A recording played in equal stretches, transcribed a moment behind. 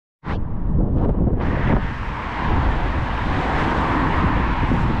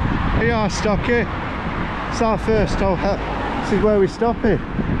Here you are, Stocky. It's our first stop. This is where we're stopping.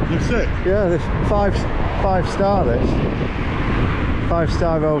 That's it? Yeah, this five-star this.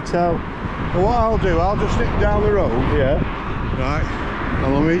 5-star hotel. Well, what I'll do, I'll just stick down the road. Yeah. Right.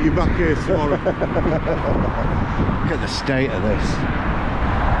 And I'll meet you back here tomorrow. Look at the state of this.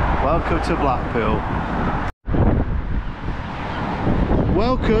 Welcome to Blackpool.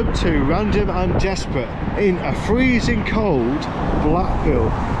 Welcome to Random and Desperate in a freezing cold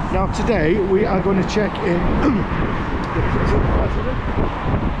Blackpool. Now today we are going to check in the prison president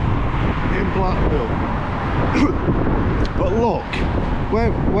in Blackpool. But look,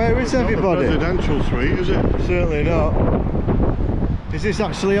 where is everybody? Not the presidential suite, is it? Certainly not. Is this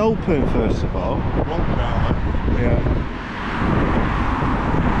actually open first of all? Yeah.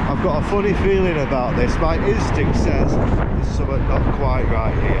 I've got a funny feeling about this. My instinct says there's something not quite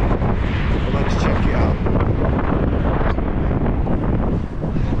right here. But let's check it out.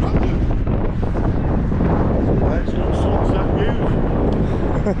 Let's got sunset views.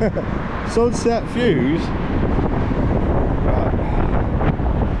 Sunset views? Right.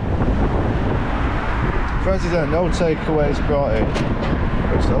 President, no takeaways brought in.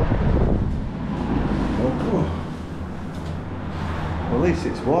 Crystal. Oh. Well, at least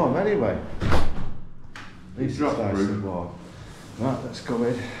it's warm anyway. At least it's nice and warm. Right, let's go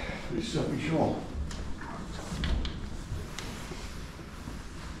in. It's certainly sure.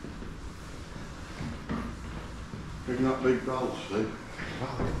 Bring that big bell, Steve. Wow,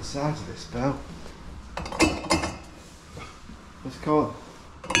 look at the size of this bell. Let's go.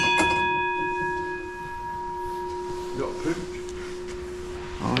 You got a pooch?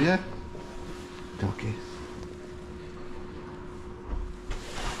 Oh yeah? Doggy.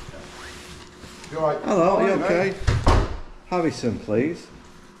 You alright? Hello, are you Mate. okay? Harrison, please.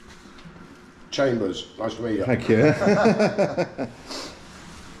 Chambers, nice to meet you. Thank you.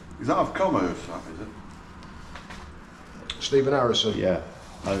 Is that of commerce, that, is it? Stephen Harrison. Yeah,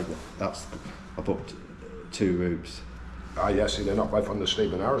 I booked 2 rooms. Ah, yes, they're not both on the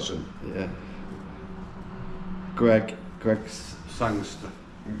Stephen Harrison. Yeah. Greg's Sangster.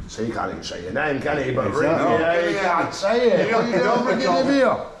 So you can't even say your name, can he? But Is really, that- yeah, you can't say it. What are you doing bringing him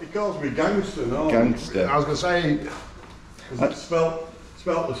here? He calls me gangster, no? gangster. I was going to say, Is it spelt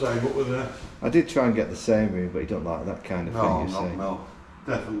the same, but with an F? I did try and get the same room, but you don't like that kind of No, thing, you not say. Mel.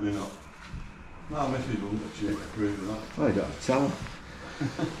 Definitely not. No, Mrs. wouldn't agree with that. Well, you don't have to tell her.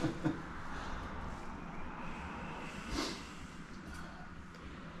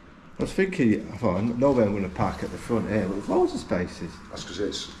 I was thinking, I thought, no way I'm going to park at the front here, but there's loads of spaces. that's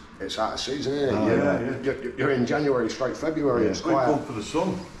because it's out of season, isn't it? Oh, You're in January straight February, it's It's quite quiet. good for the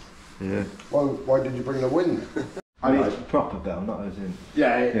sun. Yeah. Well, why did you bring the wind? I mean, it's a proper bell, not as in...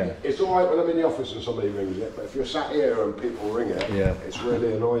 Yeah, Yeah. it's alright when I'm in the office and somebody rings it, but if you're sat here and people ring it, Yeah. it's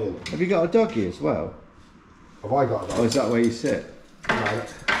really annoying. Have you got a doggy as well? Have I got Or that? is that where you sit? No.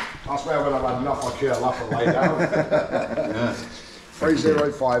 I swear when I've had enough, I curl up and lay down. Yeah.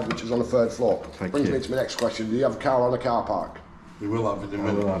 305, which is on the 3rd floor. Thank Brings you. me to my next question. Do you have a car on a car park? They will have it in a I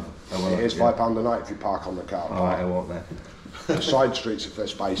will minute. have. It is £5 a night if you park on the car park. Alright, I won't then. The side streets if there's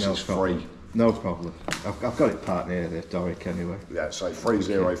space No is problem. free. No problem. I've got it parked near the Doric anyway. Yeah, so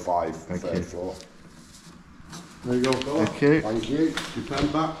 305, Thank 3rd you. floor. There you go, fella. Thank you. Thank you. Your pen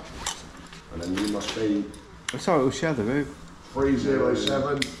back. And then you must be It's alright, we'll share the room.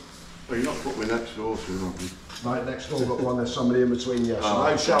 307. Well, you're not put me next door to, have you? Right, next door got one, there's somebody in between you. So Oh,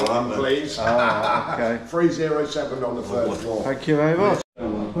 no shouting, aren't there? please. Ah, okay. 307 on the 3rd floor. Thank you very much.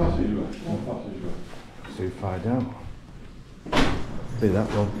 Passageway. See find out. Do that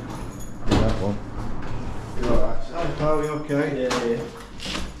one. Do that one. You're alright. Hi, pal, you okay? Yeah.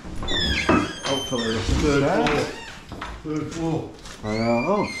 Hopefully this is Third there. floor. Third floor.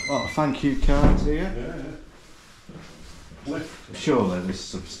 Oh, thank you cards here. Yeah, yeah. Lift. Surely this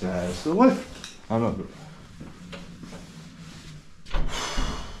is upstairs. The lift. I'm not.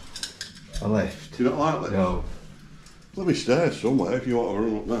 A lift. Do you not like lifts? No. Let me stairs somewhere if you want to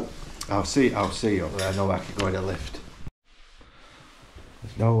run up there. I'll see you up there. No way I could go in a lift.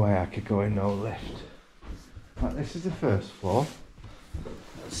 There's no way I could go in no lift. Right, this is the 1st floor.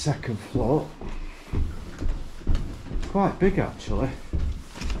 2nd floor. Quite big actually.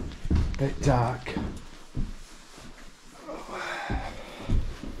 Bit dark.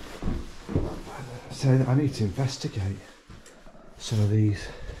 So I need to investigate some of these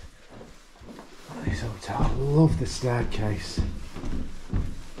hotels. I love the staircase.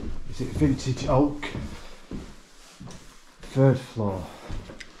 Is it vintage oak? 3rd floor.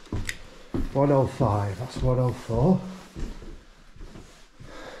 105, that's 104.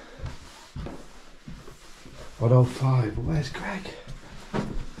 105, where's Greg?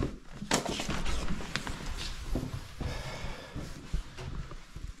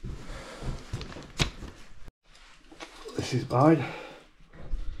 fine.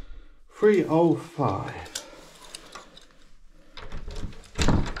 305.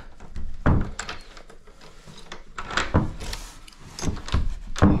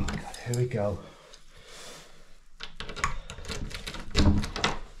 Oh God, here we go.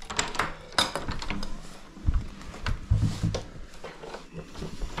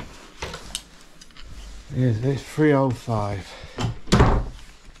 Yes, it's 305.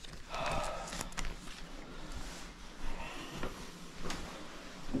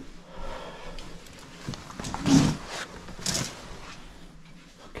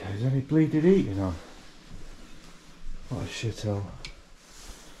 Okay, is any bleeding eating on? What a shithole.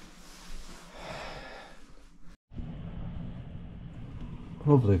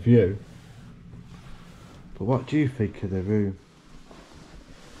 Lovely view. But what do you think of the room?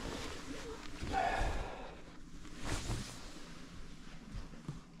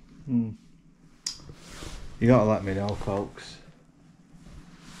 You gotta let me know, folks.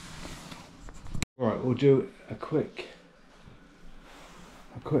 Right, we'll do a quick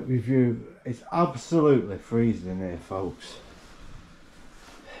review. It's absolutely freezing in here, folks.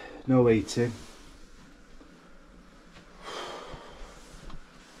 No eating.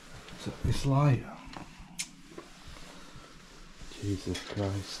 So it's like, Jesus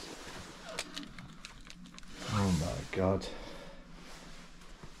Christ. Oh my God.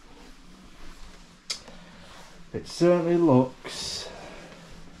 It certainly looks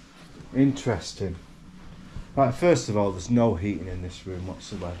interesting. Right, first of all, there's no heating in this room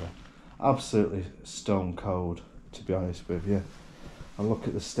whatsoever. Absolutely stone cold, to be honest with you. And look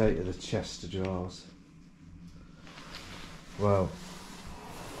at the state of the chest of drawers. Wow.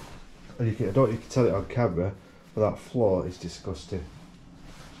 And I don't know if you can tell it on camera, but that floor is disgusting.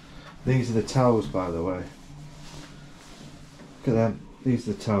 These are the towels, by the way. Look at them. These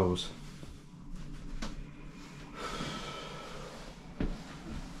are the towels.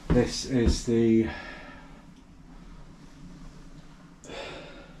 This is the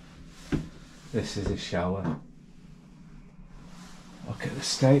shower. Look at the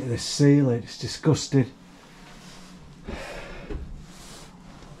state of the ceiling, it's disgusting.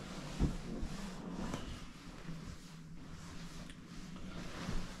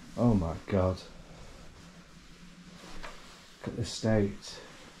 Oh my God. Look at the state.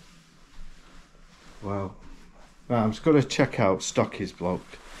 Wow. Right, I'm just going to check out Stocky's bloke.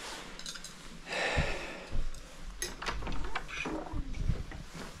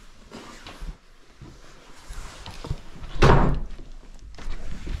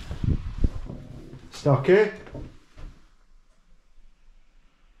 Stocky?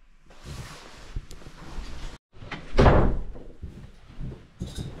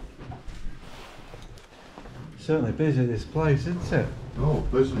 Certainly busy this place, isn't it? Oh,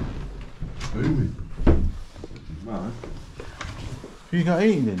 busy. Booming. Mine. Have you got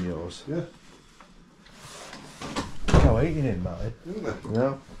eating in yours? Yeah. No eating in mine. Isn't there?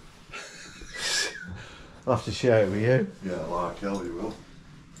 No. I'll have to share it with you. Yeah, like hell you will.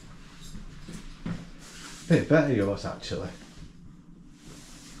 Bit better yours actually.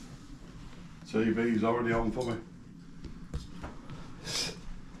 TV's already on for me.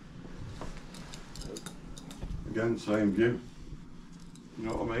 Again, same view. You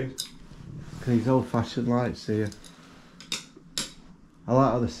know what I mean? Look at these old fashioned lights here. I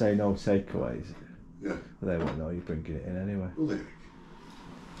like how they say no takeaways. Yeah. But they won't know you're bringing it in anyway. Will they?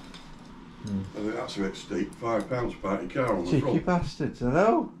 I think that's a bit steep. £5 to park your car on the Cheeky front. bastards, I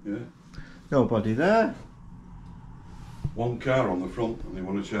know. Yeah. Nobody there. One car on the front and they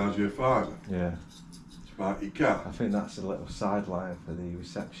want to charge you £5 Yeah. to park your car. I think that's a little sideline for the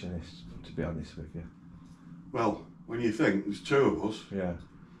receptionist, to be honest with you. Well, when you think there's two of us, Yeah.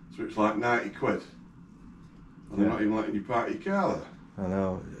 so it's like 90 quid. And they're Yeah. not even letting you park your car there. I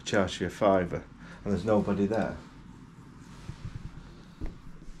know, charge you £5 and there's nobody there.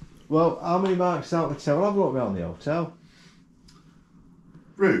 Well, how many marks out of 10? Well, I've looked around the hotel.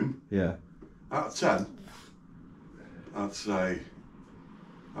 Room, Yeah. out of 10, I'd say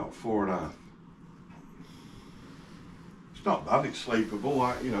about 4.5. It's not bad, it's sleepable,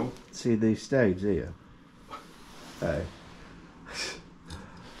 like, you know. See these staves here? Hey.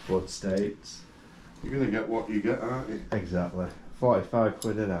 Wood staves. You're going to get what you get, aren't you? Exactly. 45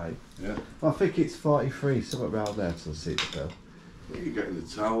 quid a night. Yeah. Well, I think it's 43, something around there till 6 bill. You're getting the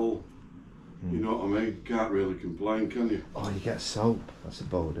towel, you know what I mean? Can't really complain, can you? Oh, you get soap. That's a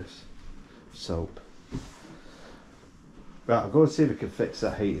bonus. Soap. Right, I'll go and see if we can fix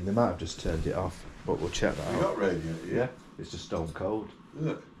that heating. They might have just turned it off, but we'll check that You out. got radiator, Yeah, it's just stone cold. Is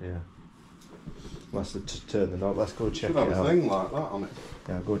it? Yeah. Unless they turn the knob. Let's go check Should it have a out. thing like that on it.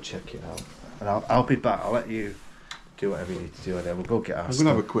 Yeah, I'll go check it out. And I'll be back. I'll let you do whatever you need to do, and then we'll go get our I'm stuff.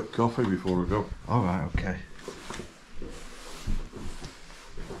 going to have a quick coffee before we go. Alright, okay.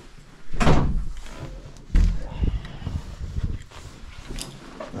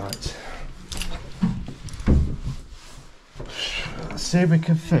 Right. Let's see if we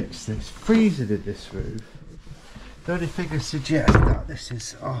can fix this. Freezing in this roof. The only thing I suggest that this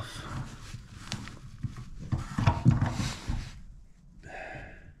is off.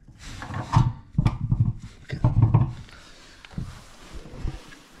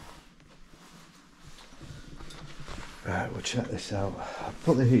 Right, we'll check this out. I'll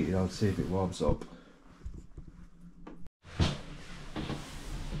put the heating on, see if it warms up.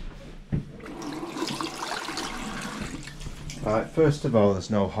 Right, first of all, there's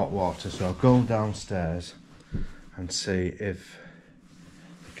no hot water, so I'll go downstairs and see if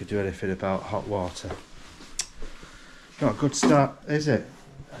we could do anything about hot water. Not a good start, is it?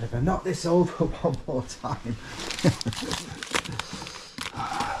 And if I knock this over one more time.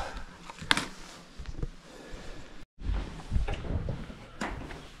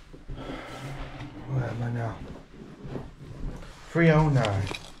 Where am I now? 309.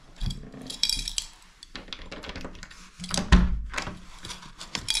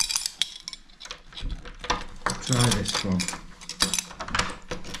 Try this one.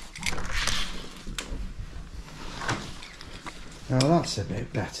 Now that's a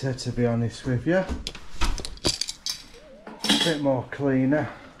bit better, to be honest with you. A bit more cleaner.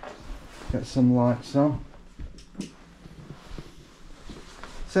 Get some lights on.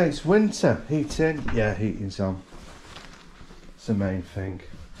 So it's winter. Heating? Yeah, heating's on. It's the main thing.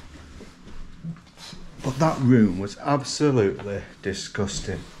 But that room was absolutely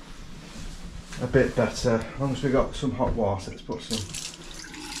disgusting. A bit better, as long as we got some hot water. Let's put some.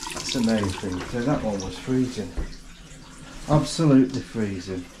 That's the main thing. So that one was freezing. Absolutely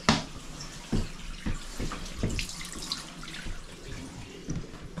freezing.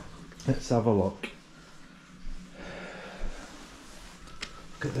 Let's have a look.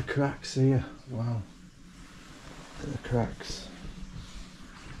 Look at the cracks here. Wow. Look at the cracks.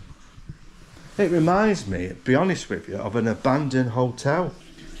 It reminds me, to be honest with you, of an abandoned hotel.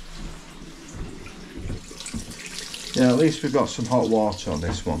 Yeah, at least we've got some hot water on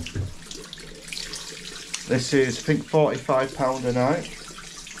this one. This is, I think, £45 a night.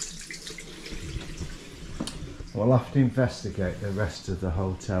 We'll have to investigate the rest of the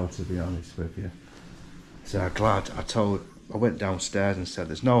hotel, to be honest with you. So I'm glad I went downstairs and said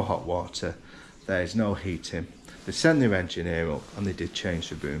there's no hot water, there's no heating. They sent their engineer up and they did change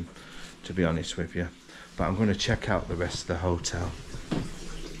the room, to be honest with you. But I'm going to check out the rest of the hotel.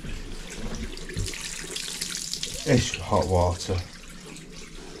 Ish hot water.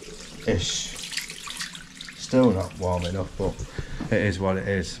 Ish. Still not warm enough, but it is what it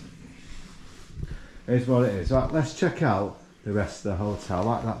is. It is what it is. Right, let's check out the rest of the hotel.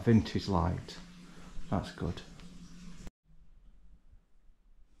 I like that vintage light. That's good.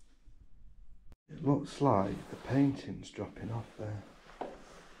 It looks like the painting's dropping off there. Look.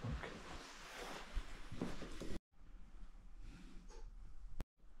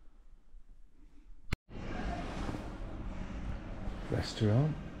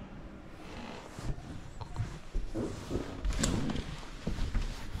 Restaurant.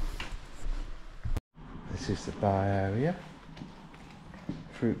 This is the bar area.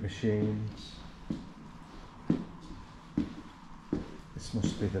 Fruit machines. This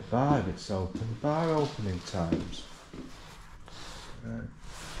must be the bar if it's open. Bar opening times. Right.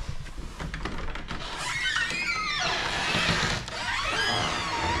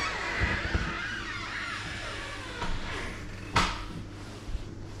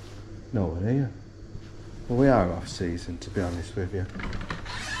 No one here. Well, we are off season, to be honest with you.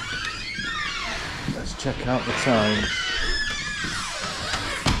 Let's check out the times.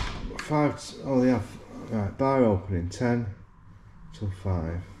 5, oh they have, right, bar opening 10 till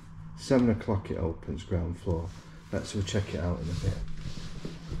 5. 7 o'clock it opens, ground floor. Let's go check it out in a bit.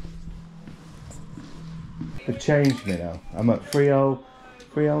 They've changed me now. I'm at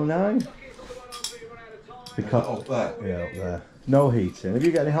 309. Because, up there? yeah, up there. No heating. Have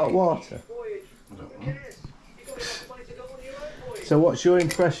you got any hot water? I don't know. So what's your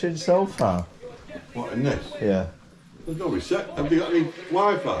impression so far? What, in this? Yeah. There's no reset. Have you got any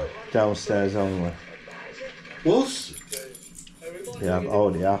Wi-Fi? Downstairs only. What? Yeah, I've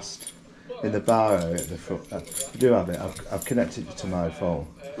already asked. In the bar area at the front. I do have it. I've connected it to my phone.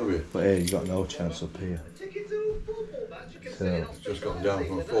 Have you? But here you've got no chance up here. So. It's just gone down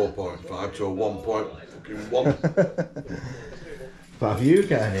from a 4.5 to a 1.1. But have you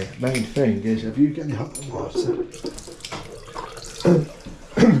got any? Main thing is, have you got any hot water?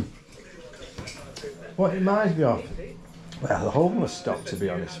 What it reminds me of, Well, the homeless stop, to be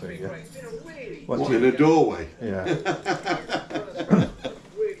honest with you. What, in a doorway? Yeah.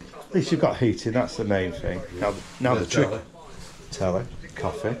 At least you've got heating, that's the main thing. Now the trick. Telly,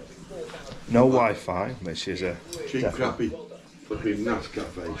 coffee. No Wi-Fi, which is a... Cheap, crappy, flipping NAS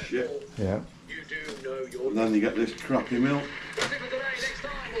cafe shit. Yeah. And then you get this crappy milk.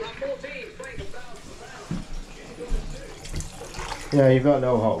 Yeah, you've got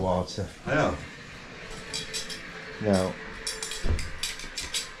no hot water. Yeah. No.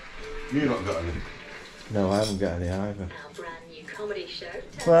 You not got any? No, I haven't got any either. Our brand new comedy show.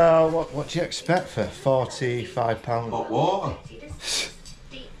 Well, what do you expect for £45? Hot water.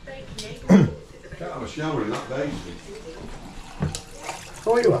 Can't have a shower in that basement.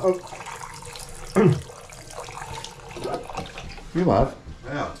 Oh, you have? You have?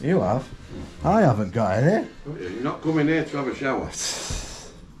 Yeah. You have? I haven't got any. You're not coming here to have a shower.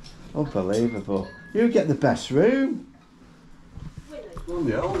 Unbelievable. You get the best room. I'm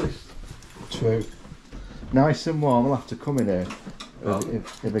the oldest. True. Nice and warm. I'll have to come in here Oh.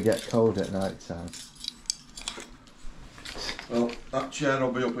 if I get cold at night time. Well, that chair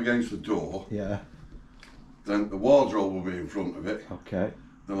will be up against the door. Yeah. Then the wardrobe will be in front of it. Okay.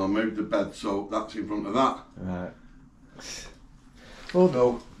 Then I'll move the bed so that's in front of that. Right. Well,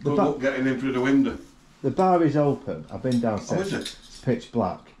 So, good luck getting in through the window. the bar is open. I've been downstairs. Oh, is it? It's pitch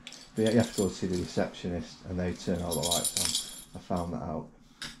black. But you have to go see the receptionist and they turn all the lights on. I found that out.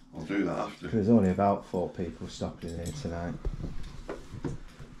 I'll do that after. There's only about 4 people stopping in here tonight.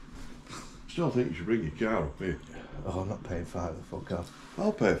 Still think you should bring your car up here. Oh, I'm not paying £5 the fuck off.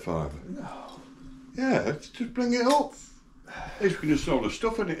 I'll pay £5. No. Yeah, just bring it up. At least we can just throw the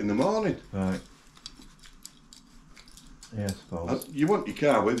stuff in it in the morning. Right. Yeah, I suppose. You want your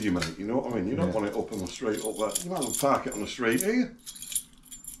car with you, mate, you know what I mean? You don't Yeah. want it up on the street up there. You might as well park it on the street, do you?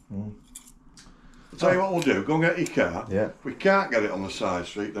 I'll tell you what we'll do, go and get your car. Yeah. If we can't get it on the side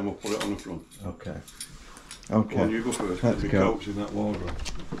street, then we'll put it on the front. Okay. Go on, Okay. you go first, Let's get go. your coats in that wardrobe.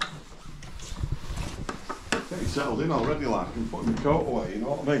 Get you settled in already, like, and put my coat away, you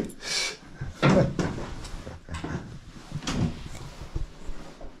know what I mean?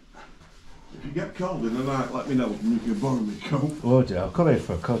 If you get cold in the night, let me know and you can borrow my coat. Oh dear, I'll come in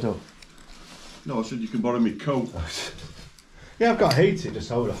for a cuddle. No, I said you can borrow my coat. Yeah, I've got heating, just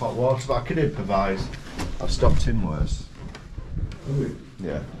hold a hot water, but I can improvise. I've stopped in worse.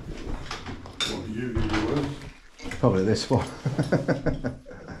 Yeah, What do you do yours? probably this one.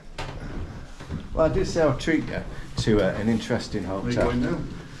 Well, I did say I'll treat you to an interesting Where are you hotel. going now?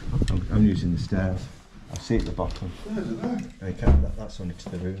 I'm using the stairs. I see at the bottom. There's a there. No, you can't, that's only to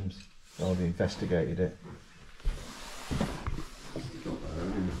the rooms. I already investigated it. Got there,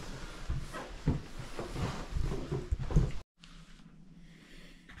 haven't you?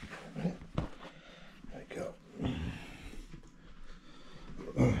 There you go.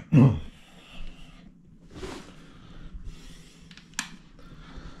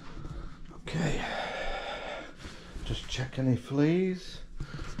 Okay. Just check any fleas.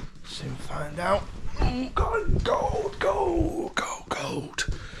 Soon find out. Oh, God, gold, gold, gold, gold.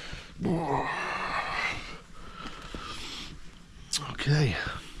 Okay.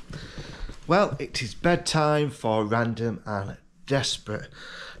 Well, it is bedtime for Random and Desperate.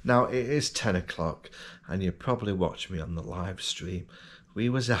 Now, it is 10 o'clock, and you probably watched me on the live stream. We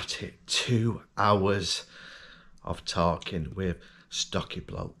was at it 2 hours of talking with Stocky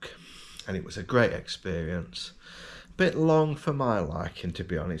Bloke, and it was a great experience. Bit long for my liking, to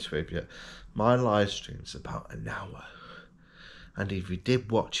be honest with you. My live stream's about an hour, and if you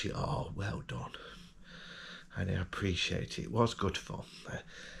did watch it all, well done. And I appreciate it. It was good fun.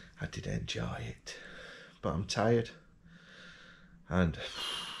 I did enjoy it, but I'm tired. And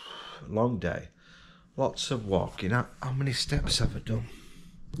long day, lots of walking. How many steps have I done?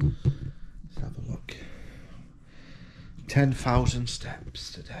 Let's have a look. 10,000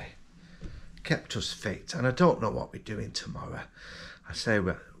 steps today. Kept us fit, and I don't know what we're doing tomorrow. I say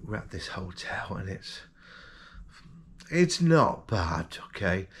we're at this hotel, and it's not bad,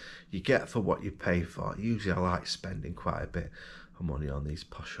 okay? You get for what you pay for. Usually I like spending quite a bit of money on these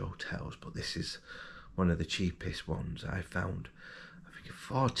posh hotels, but this is one of the cheapest ones I found. I think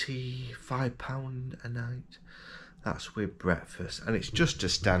 £45 a night. That's with breakfast, and it's just a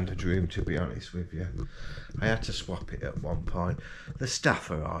standard room, to be honest with you. I had to swap it at one point. The staff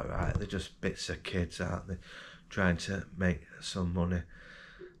are alright, they're just bits of kids, aren't they? Trying to make some money.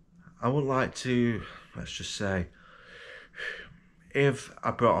 I would like to, let's just say, if I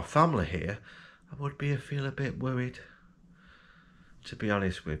brought a family here, I would feel a bit worried, to be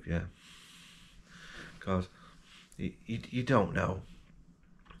honest with you. Because you don't know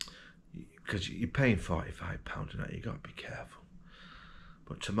because you're paying £45 and that, you got to be careful.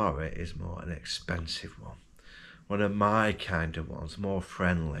 But tomorrow is more an expensive one of my kind of ones, more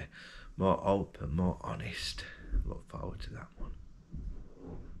friendly, more open, more honest. Look forward to that one.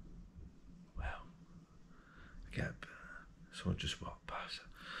 Well, again, someone just walked past.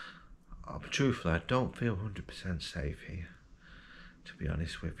 Truthfully, I don't feel 100% safe here, to be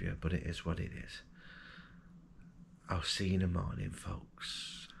honest with you, but it is what it is. I'll see you in the morning,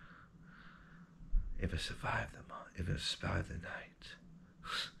 folks. If I survive the night.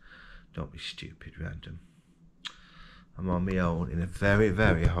 Don't be stupid, random. I'm on my own in a very,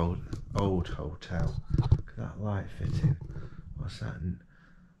 very old hotel. Look at that light fitting. What's that?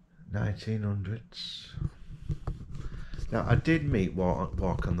 1900s. Now, I did meet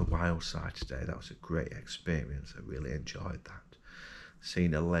Walk on the Wild side today. That was a great experience. I really enjoyed that.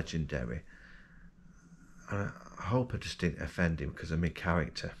 Seeing a legendary. And I hope I just didn't offend him because of my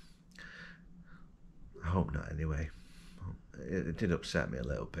character. I hope not, anyway. It did upset me a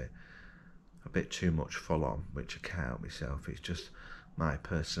little bit. A bit too much full on, which I can't help myself. It's just my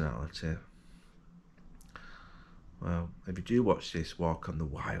personality. Well, if you do watch this, Walk on the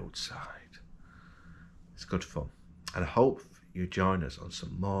Wild side. It's good fun. And I hope you join us on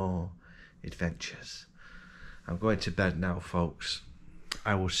some more adventures. I'm going to bed now, folks.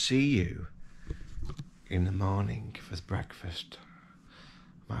 I will see you in the morning for breakfast.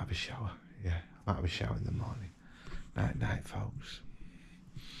 I might have a shower. Yeah, I might have a shower in the morning. Night, folks.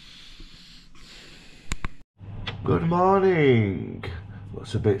 Good morning.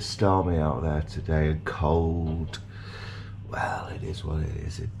 Looks a bit stormy out there today and cold. Well, it is what it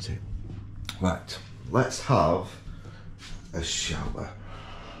is, isn't it? Right, let's have a shower.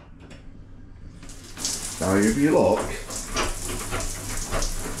 Now, if you look,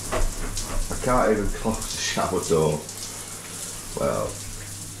 I can't even close the shower door. Well,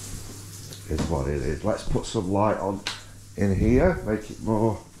 it's what it is. Let's put some light on in here, make it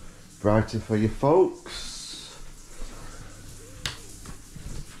more brighter for you folks.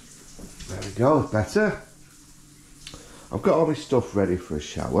 There we go, better. I've got all my stuff ready for a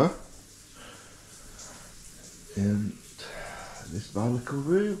shower. And this is my little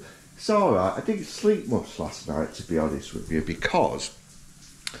room. It's alright, I didn't sleep much last night, to be honest with you, because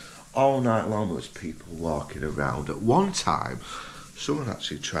all night long there was people walking around. At one time, someone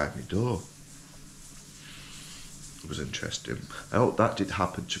actually tried my door. It was interesting. I hope that did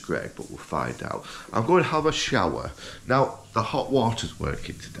happen to Greg, but we'll find out. I'm going to have a shower. Now, the hot water's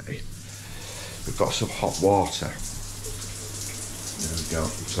working today. We've got some hot water. There we go.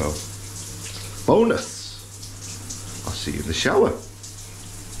 So, bonus. I'll see you in the shower.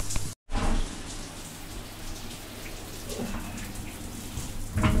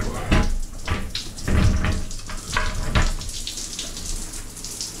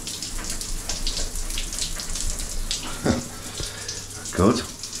 Good.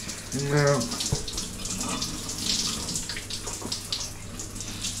 Now,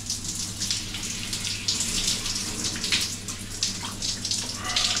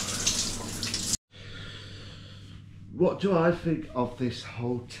 what do I think of this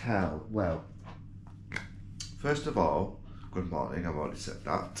hotel? Well, first of all, good morning, I've already said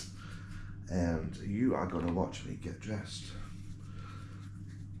that. And you are going to watch me get dressed.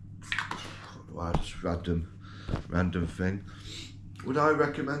 Why, just random thing. Would I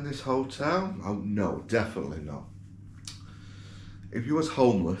recommend this hotel? Oh no, definitely not. If you was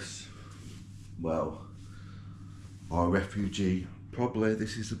homeless, well, or a refugee, probably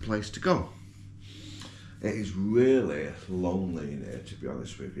this is the place to go. It is really lonely in here, to be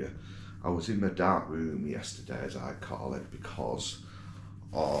honest with you. I was in my dark room yesterday, as I call it, because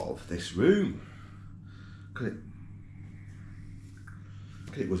of this room.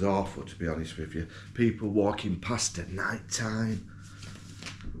 It was awful, to be honest with you. People walking past at night time,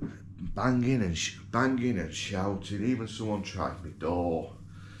 banging and shouting. Even someone tried my door.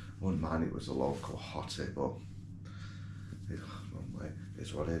 One man, it was a local hottie, but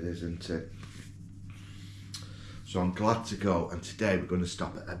it's what it is, isn't it? So I'm glad to go, and today we're going to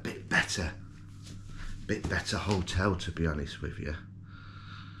stop at a bit better hotel, to be honest with you,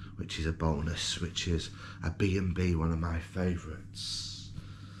 which is a bonus, which is a B&B, one of my favourites.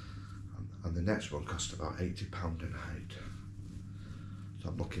 And the next one cost about £80 a night. So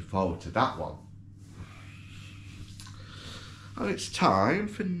I'm looking forward to that one. And it's time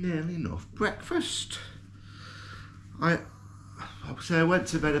for nearly enough breakfast. I would say I went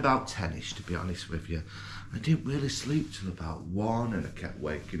to bed about 10ish, to be honest with you. I didn't really sleep till about 1, and I kept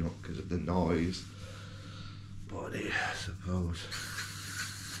waking up because of the noise. But I suppose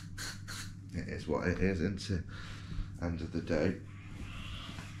it is what it is, isn't it? End of the day.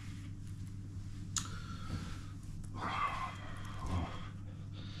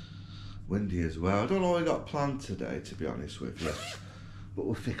 windy as well. I don't know what we got planned today, to be honest with you. But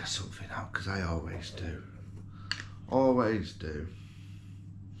we'll figure something out, because I always do. Always do.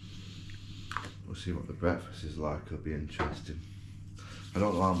 We'll see what the breakfast is like. It'll be interesting. I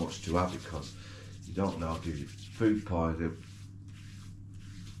don't know how much to have, because you don't know, give you food poisoning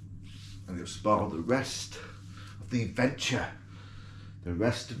and it'll spoil the rest of the adventure, the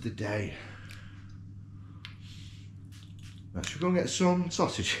rest of the day. Now, should we go and get some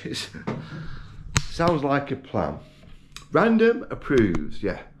sausages? Sounds like a plan. Random approves,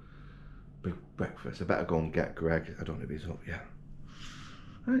 yeah. Big breakfast. I better go and get Greg. I don't know if he's up yet.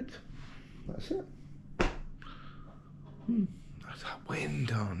 Right, that's it. That's that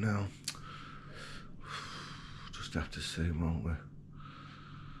wind, oh no. Just have to see, won't we?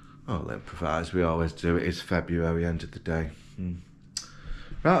 Oh, we'll improvise, we always do. It is February, end of the day.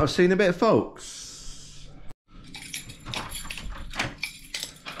 Right, I've seen a bit, folks.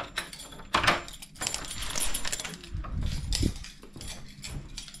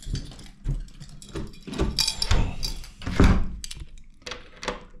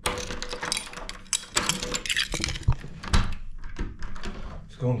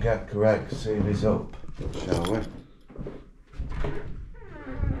 Go and get Greg, see if he's up, shall we?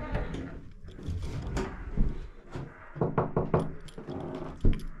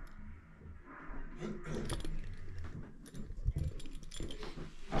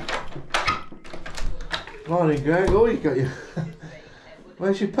 Morning, Greg. Oh, you got your...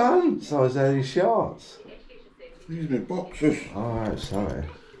 Where's your pants? Or is there your shorts? These are my boxers. Alright, sorry.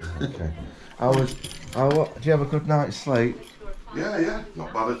 Okay. Do you have a good night's sleep? Yeah,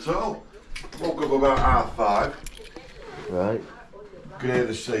 not bad at all. Woke up about 5:30. Right. Could hear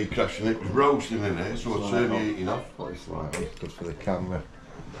the sea crashing. It was roasting in here, so I turned the heating off. What it's like, it's good for the camera.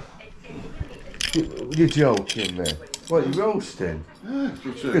 You're joking, mate. What, you roasting? Yeah,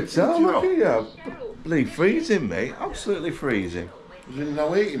 Good time, look at you. Bloody freezing, mate. Absolutely freezing. Was there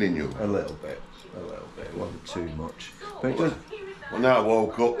no heating in you? A little bit. It wasn't too much. But it does... Well, now I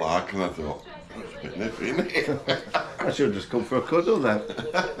woke up like, and I thought, it's a bit nippy, isn't it? I should have just come for a cuddle then.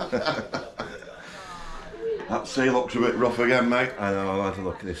 That sea looks a bit rough again, mate. I know, I had a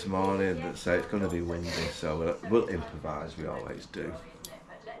look this morning that say it's going to be windy, so we'll improvise, we always do.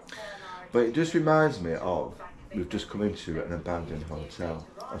 But it just reminds me of, we've just come into an abandoned hotel.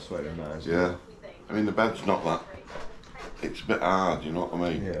 That's what it reminds me. Yeah. I mean, the bed's not that... It's a bit hard, you know what I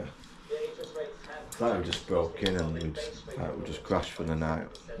mean? Yeah. It's like we just broke in and we just crashed for the night.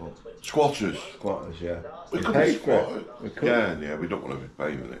 Well, Squatters. squatters, yeah. We could paid be for it. squatters. We could. Yeah, we don't want to be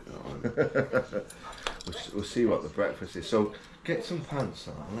paying it. You know. We'll see what the breakfast is. So get some pants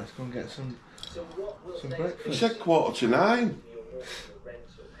on. Let's go and get some breakfast. It said 9:15.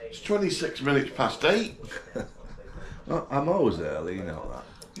 It's 26 minutes past 8. Well, I'm always early, you know that.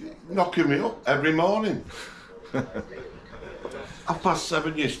 You're knocking me up every morning.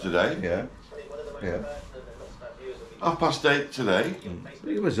 7:30 yesterday. Yeah. 8:30 today.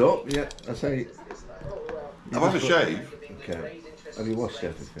 He was up, yeah. I say. I've had a shave. Okay. Have you washed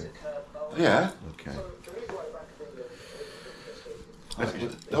everything? Yeah. Okay.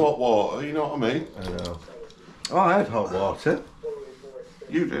 The hot water, you know what I mean? I know. Oh, I had hot water.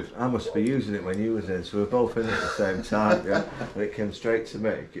 You did. I must be using it when you was in, so we were both in at the same time, yeah? And it came straight to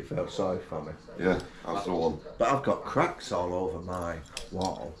me, it felt sorry for me. Yeah, that's the one. But I've got cracks all over my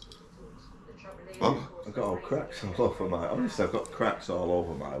wall. What? I've got all cracks all over honestly, I've got cracks all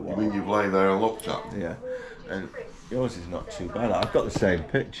over my wall. You mean you've laid there and looked at? Yeah. And yours is not too bad. I've got the same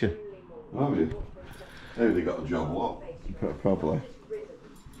picture. Have you? Maybe they got a job lot. Probably.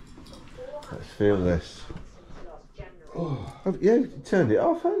 Let's feel this. Oh. Yeah, you turned it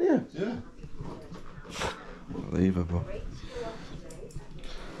off, haven't you? Yeah. Unbelievable.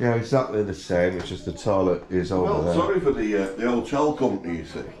 Yeah, exactly the same. It's just the toilet is over Well, there. sorry for the hotel company, you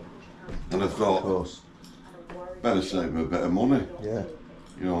see. And I Of thought, course. better save me a bit of money. Yeah.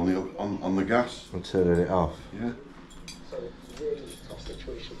 You know, on the gas. I'm turning it off. Yeah.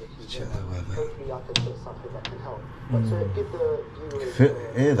 Check the weather.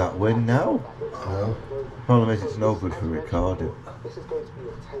 Hear that wind now? No. Problem is it's no good for recording. This is going to be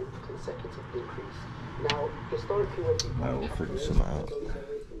a 10th consecutive increase. Now, historically, Right, we'll figure something out.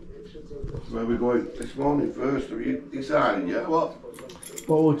 Where are we going this morning first? Have you decided yet? What?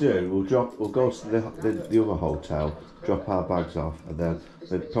 What we'll do, we'll go to the other hotel, drop our bags off, and then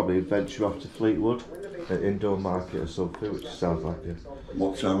they'd probably venture off to Fleetwood, an indoor market or something, which sounds like it.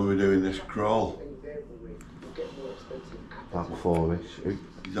 What time are we doing this crawl? About 4ish.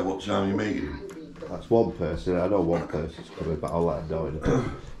 Is that what time you're meeting? That's one person. I know one person's coming, but I'll let them know in a bit.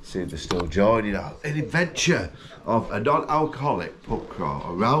 See if they're still joining an adventure of a non-alcoholic pub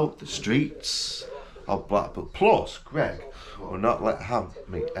crawl around the streets of Blackpool. Plus, Greg will not let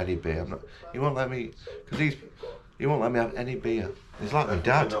me any beer. He won't let me, because he won't let me have any beer. He's like my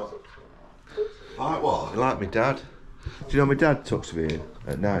dad. Like what? He's like my dad. Do you know my dad tucks me in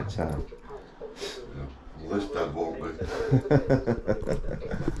at night time? Well, this dad won't be.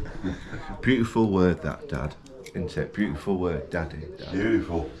 Beautiful word, that, Dad. Isn't it? Beautiful word, Daddy. Dad.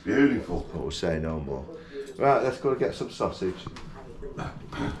 Beautiful, beautiful. But we'll say no more. Right, let's go and get some sausage.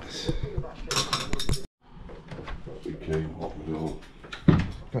 Okay, what we do?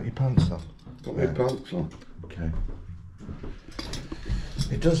 Got your pants on? Got my pants on. Okay.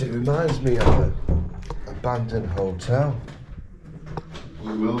 It does, it reminds me of an abandoned hotel.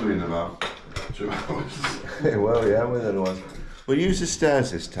 We will be in about 2 hours. Well, yeah, we're the ones. We'll use the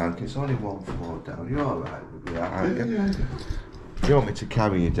stairs this time, it's only 1 floor down. You're alright with that, aren't you? Yeah. Do you want me to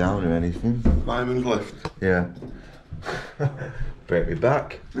carry you down or anything? Fireman's lift. Yeah. Break me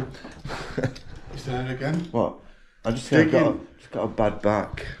back. Is that again? What? I just think I've got a bad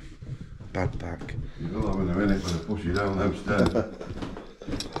back. Bad back. You will have in a minute when I push you down them stairs.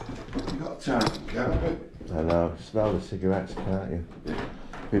 You got time, can't you? I know, smell the cigarettes, can't you?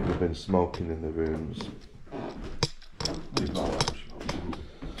 People have been smoking in the rooms.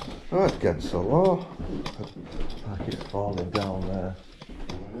 Oh, it's getting so low. Like it's falling down there.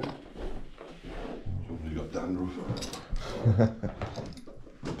 Somebody's got dandruff.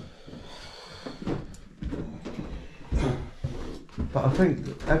 But I think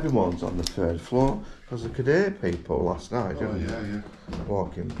everyone's on the 3rd floor because I could hear people last night, Oh, didn't yeah, yeah.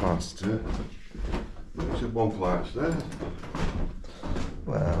 walking past. Yeah. It's a 1 flight stairs.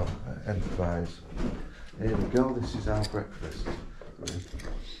 Well, Enterprise. Here we go, this is our breakfast.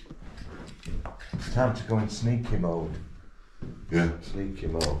 It's time to go in sneaky mode. Yeah. Sneaky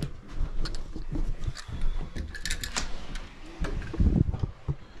mode.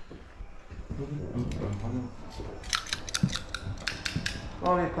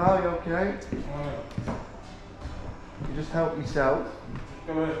 Morning, pal, you okay? You just help yourself.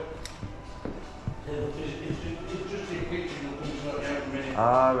 Come on. It's just the kitchen that comes out here in a minute.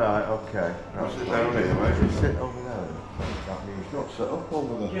 Ah, right, okay. What's it down here, mate? Just sit over there. That means Not set up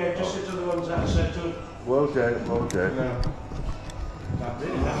over there. Yeah, just sit to the ones that are set up. well done, well done. That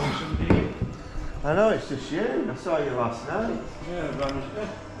really, that was something. I know, it's just you. I saw you last night. Yeah,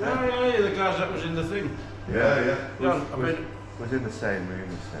 yeah, the guys that was in the thing. Yeah, yeah. Yeah, I mean, Was in the same room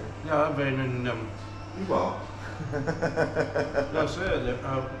as him. yeah, I've been in, You are. that's it,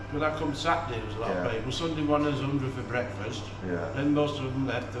 when I come Saturday, it was a lot of Yeah. people. Sunday one was 100 for breakfast. Yeah. Then most of them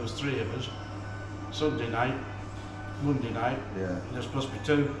left, there was 3 of us. Sunday night, Monday night, Yeah. and there's supposed to be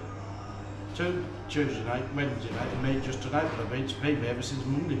two Tuesday night, Wednesday night, and me just tonight, but I've been to pay me ever since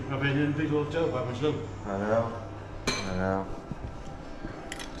Monday. I've been in a big hotel by myself. I know. I know.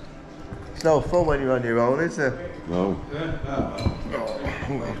 It's no fun when you're on your own, is it? No. Yeah,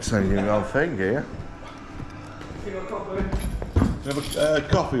 I'm saying your own thing here. Have a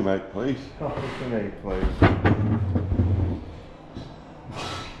coffee, mate, please. Coffee for me, please.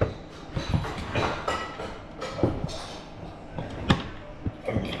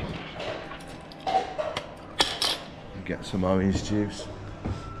 Get some orange juice.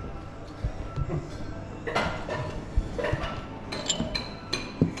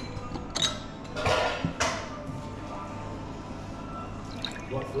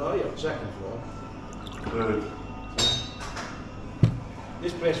 What floor? You're on 2nd floor. Third.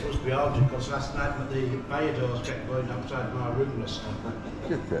 This place must be haunted because last night the fire doors kept going outside my room last night.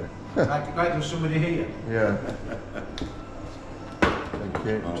 Good day. like there was somebody here. Yeah. Thank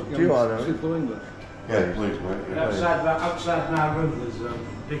you. Do you want to? Yeah, please, mate. Yeah. Outside my room there's a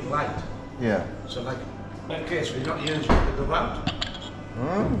big light. Yeah. So like, in case we're not using it to go out.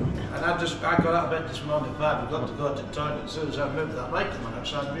 Oh. And I got out of bed this morning at 5, I've got to go to the toilet. As soon as I moved that light come on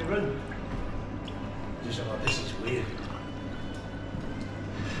outside my room. Just thought, this is weird.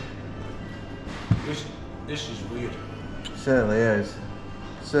 This is weird. Certainly is.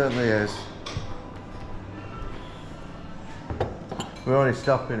 Certainly is. We're only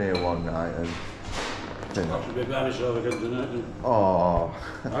stopping here one night and... Should be very sure again tonight. Oh.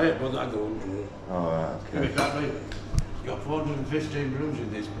 I ain't but I go on. Alright, You okay. can't believe it. You've got 415 rooms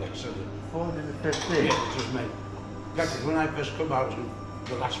in this place, so that 415? yeah, it's just me. Exactly, when I first come out of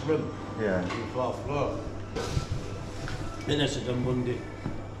the last room, Yeah. on the 4th floor, then I said on Monday,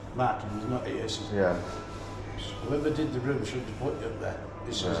 Martin was not here, he says, Yeah. whoever did the room should have put you up there.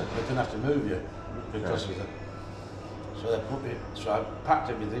 He says, Right. they're going to have to move you because of that. So they put me, so I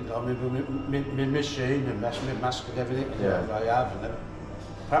packed everything on me, my machine and my mask and everything, and Yeah. I have and everything.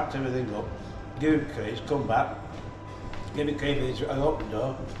 packed everything up, give him keys, come back, give him keys, I opened the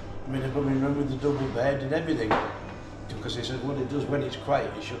door, I'm in a blooming room with the double bed and everything. Because he said what it does when it's quiet,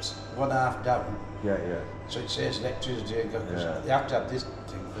 it shuts one half down. Yeah, yeah. So it saves electricity and they have to have this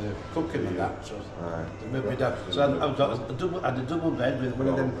thing for cooking and that. So they moved me down. So I've got a double bed with one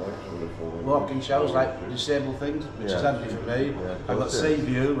of them walking showers, like disabled things, which is handy for me. Yeah, I've got sea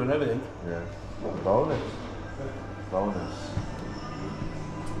view and everything. Yeah. Bonus. Bonus.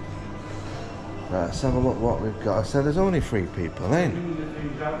 Right, let's have a look what we've got. I said there's only 3 people in.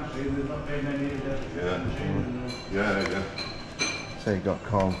 Yeah. So you've got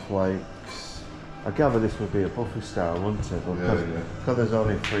cornflakes. I gather this would be a buffet style, wouldn't it? Because there's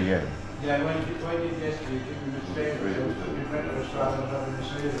only 3 in. Yeah, when you yesterday, you give me the favourite, you went to a restaurant and having the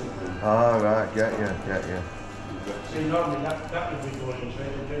season. Oh, right, get you. See, normally that would be going in, so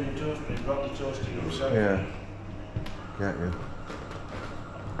you're doing toast, you've got the toasting yourself. Yeah. Get you.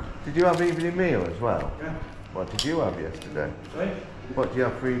 Did you have evening meal as well? Yeah. What did you have yesterday? Sorry? What did you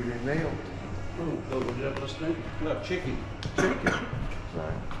have for evening meal? Oh, what did you have last night? No, chicken.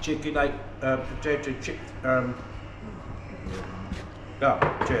 Right. Chicken, like potato chip.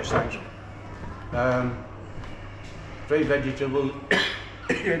 Cheers, thanks. 3 vegetables.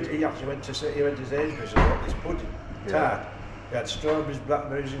 He actually went to Sainsbury's and got this pudding. Tart. We had strawberries,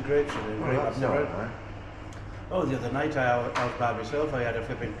 blackberries and grapes in it. That's not right. Oh, the other night I was by myself. I had a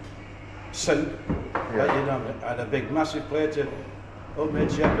flipping soup. Yeah. You know, I had a big massive plate of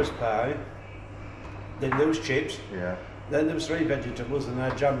homemade shepherd's pie. Then those chips. Yeah. Then there was 3 vegetables and I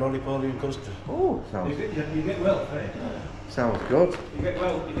had jam, roly-poly and custard. Oh, sounds You get well, eh? sounds good. You get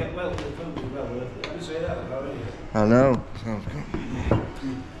well, the food is well worth it. I didn't say that about it. I know. Sounds good.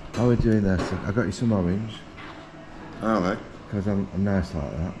 How are we doing there? So I got you some orange. Alright. Because I'm nice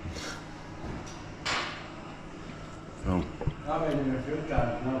like that. Oh. I've been in a few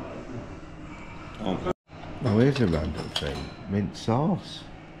times now. Oh. Oh, here's a random thing. Mint sauce.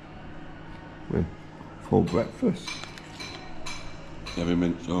 With full breakfast. Heavy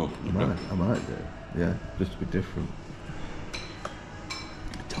mint sauce. I might do. Yeah, just to be different.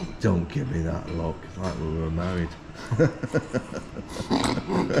 Don't give me that look, like we were married.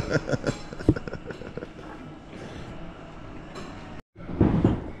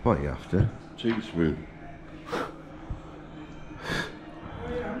 What are you after? Teaspoon.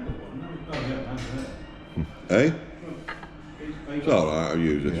 Eh? It's alright, I'll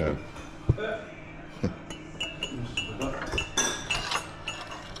use it. Yeah.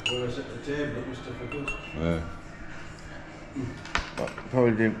 Whereas at the table it was difficult. Yeah.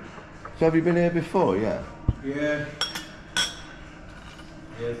 Probably didn't. So have you been here before? Yeah. Yeah.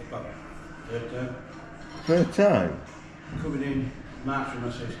 Yeah, but Third time. coming in March with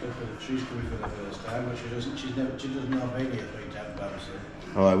my sister, she's coming for the first time, but she doesn't know I've been here 3 times by herself.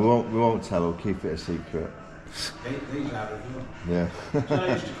 All right, we won't tell her. We'll keep it a secret. These are as well. Yeah. So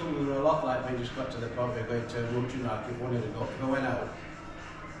I used to come with her a lot, like we just got to the point where going to lunch and I keep wanting to go. If I went out,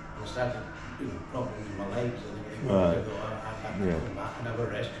 I started, problems with my legs and everything. Right. I'd have to come back and have a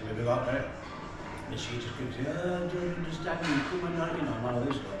rest and maybe got better. And she just keeps saying, oh, don't you understand me, come on out, and all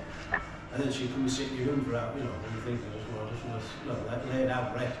this stuff. And then she'd come and sit in your room for out, and you think I just want to lay down,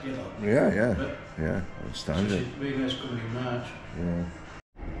 rest, Yeah. But, Yeah. so Understand it. she's been nice coming in March. Yeah.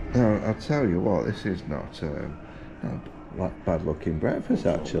 No, I'll tell you what. This is not like bad looking breakfast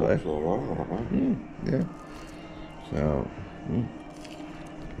actually. It's alright. Yeah. So.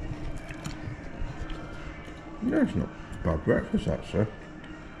 Yeah, it's not bad breakfast actually.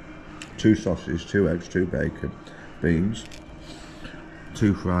 2 sausages, 2 eggs, 2 bacon, beans,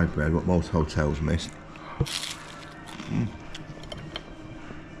 2 fried bread, what most hotels miss.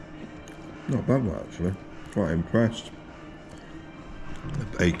 Not bad one actually. Quite impressed. The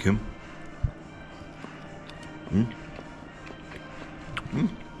bacon.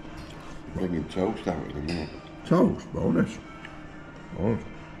 Bringing toast out in a minute. Toast, bonus.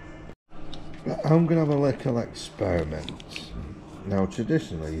 I'm going to have a little experiment. Now,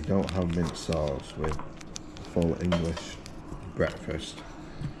 traditionally, you don't have mint sauce with full English breakfast.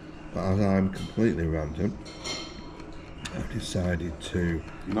 But as I'm completely random, I've decided to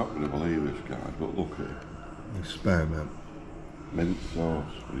You're not going to believe this, guy, but look at it. experiment. Mint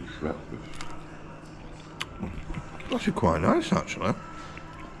sauce with breakfast. Actually quite nice, actually.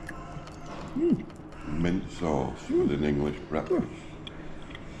 Mint sauce with an English breakfast.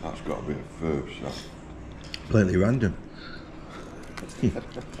 That's got to be a first shot. Completely random.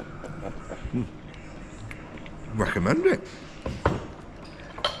 Recommend it.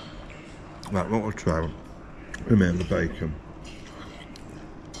 Right, what we'll try. Remain the bacon.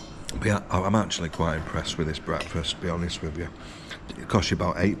 But yeah, I'm actually quite impressed with this breakfast, to be honest with you. It costs you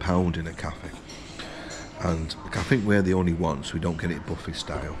about £8 in a cafe. And I think we're the only ones who don't get it buffet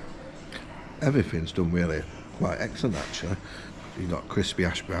style. Everything's done really quite excellent actually. You've got crispy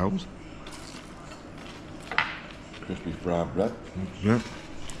hash browns. Crispy fried bread. Yeah.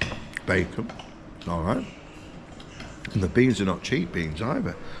 Bacon. Alright. And the beans are not cheap beans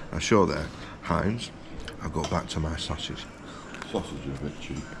either. I'm sure they're Heinz. I'll go back to my sausage. Sausage is a bit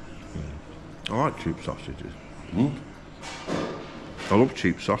cheap. I like cheap sausages. Mm. I love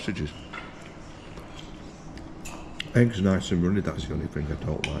cheap sausages. Eggs nice and runny, that's the only thing I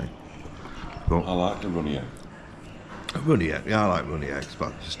don't like. But I like the runny egg. runny egg, yeah, I like runny eggs,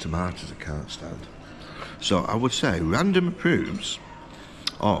 but just tomatoes I can't stand. So I would say random approves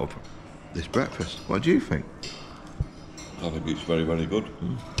of this breakfast. What do you think? I think it's very, very good.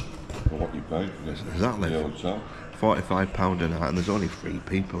 For what you pay for this. Exactly. The hotel. £45 a night, and there's only 3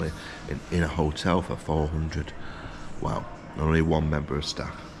 people in a hotel for 400. Wow, only 1 member of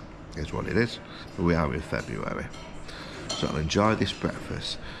staff is what it is. But we are in February, so I'll enjoy this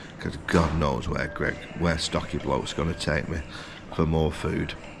breakfast because God knows where Stocky Bloke's going to take me for more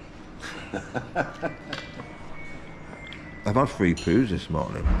food. I've had 3 poos this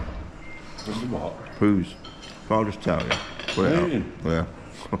morning. What? Poos. I'll just tell you. Put it Really? out.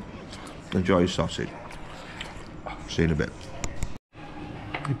 Yeah. Enjoy your sausage. See you in a bit.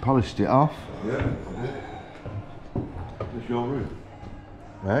 You polished it off. Yeah. It's your room.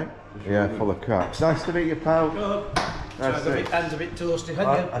 Right? Yeah, full of cracks. Nice to meet you, pal. Good. Nice to meet you. Hands a bit toasty,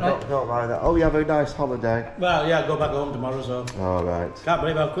 hadn't you? I don't mind that. Oh, you have a nice holiday. Well, yeah, I'll go back home tomorrow, so. All right. Can't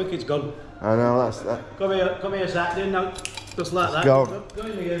believe how quick it's gone. I know, that's that. Come here, Saturday, now. Just like that. Go. Go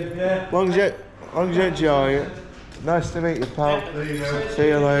in again, yeah. Long as you enjoy it. Nice to meet you, pal. See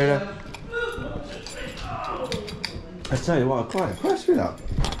you later. I tell you what, I'm quite impressed with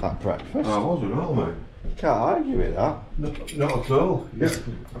that breakfast. I wasn't all, mate. Can't argue with that. Not at all. Yeah. If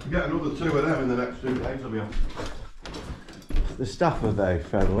I get another 2 of them in the next 2 days, I'll be on. The staff are very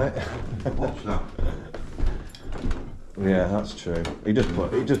friendly. What's that? Yeah, that's true. He just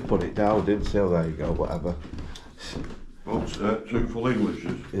put it down, didn't he? Oh, there you go, whatever. What's 2 full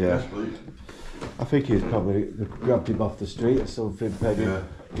Englishes? Yeah. Yes, please. I think he's probably grabbed him off the street or something, paid him, Yeah.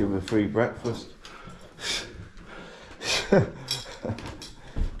 give him a free breakfast. Do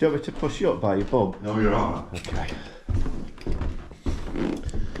you want me to push you up by your bum? No, you're all right. Okay.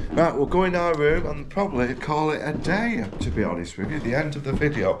 Right, we'll go in our room and probably call it a day, to be honest with you. At the end of the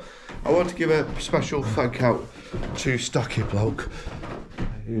video, I want to give a special thank out to Stocky Bloke.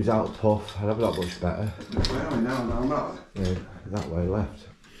 He was out tough, and I've got much better. Where are we now? Down that? Yeah, that way left.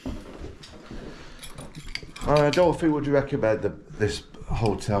 I don't think would recommend this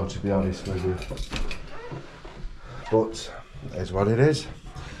hotel, to be honest with you. But it's what it is.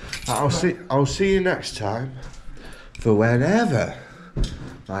 I'll see you next time for whenever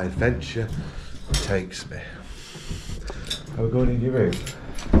my adventure takes me. Are we going in your room?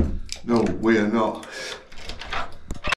 No, we are not.